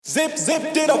Zip,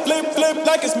 zip, did a flip, flip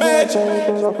like it's magic.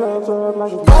 Volvo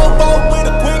with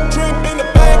a quick trip in the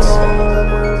backs.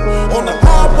 On the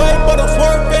highway, but I'm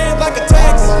swerving like a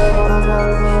taxi.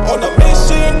 On a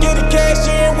mission, getting cash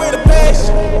in with a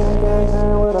passion.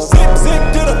 Zip, zip,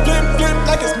 did a flip, flip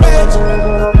like it's magic.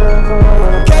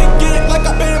 Can't get like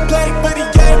I've been playing for the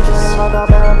Yankees.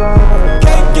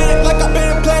 Can't get like I've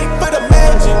been playing for the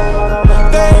Magic.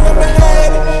 They ain't never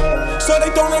had it, so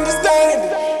they don't understand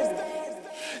it.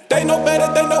 They know better,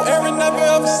 they know Aaron never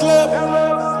ever slept.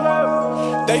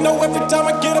 They know every time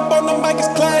I get up on the mic it's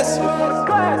classic.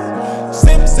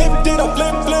 Zip, zip, did a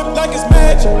flip, flip like it's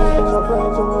magic.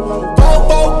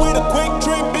 Volvo with a quick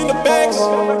trip in the backs.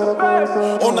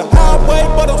 On the highway,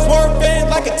 but I'm swerving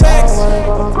like a taxi.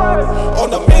 On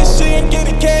a mission,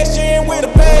 getting cash in with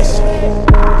a passion.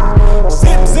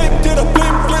 Zip, zip, did a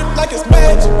flip, flip like it's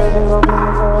magic.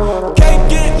 Can't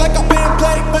get like I've been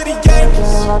playing for the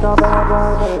Yankees.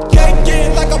 Can't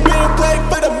get like I've been playing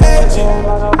for the Magic.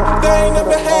 They ain't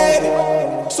never had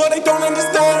it, so they don't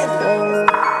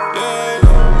understand.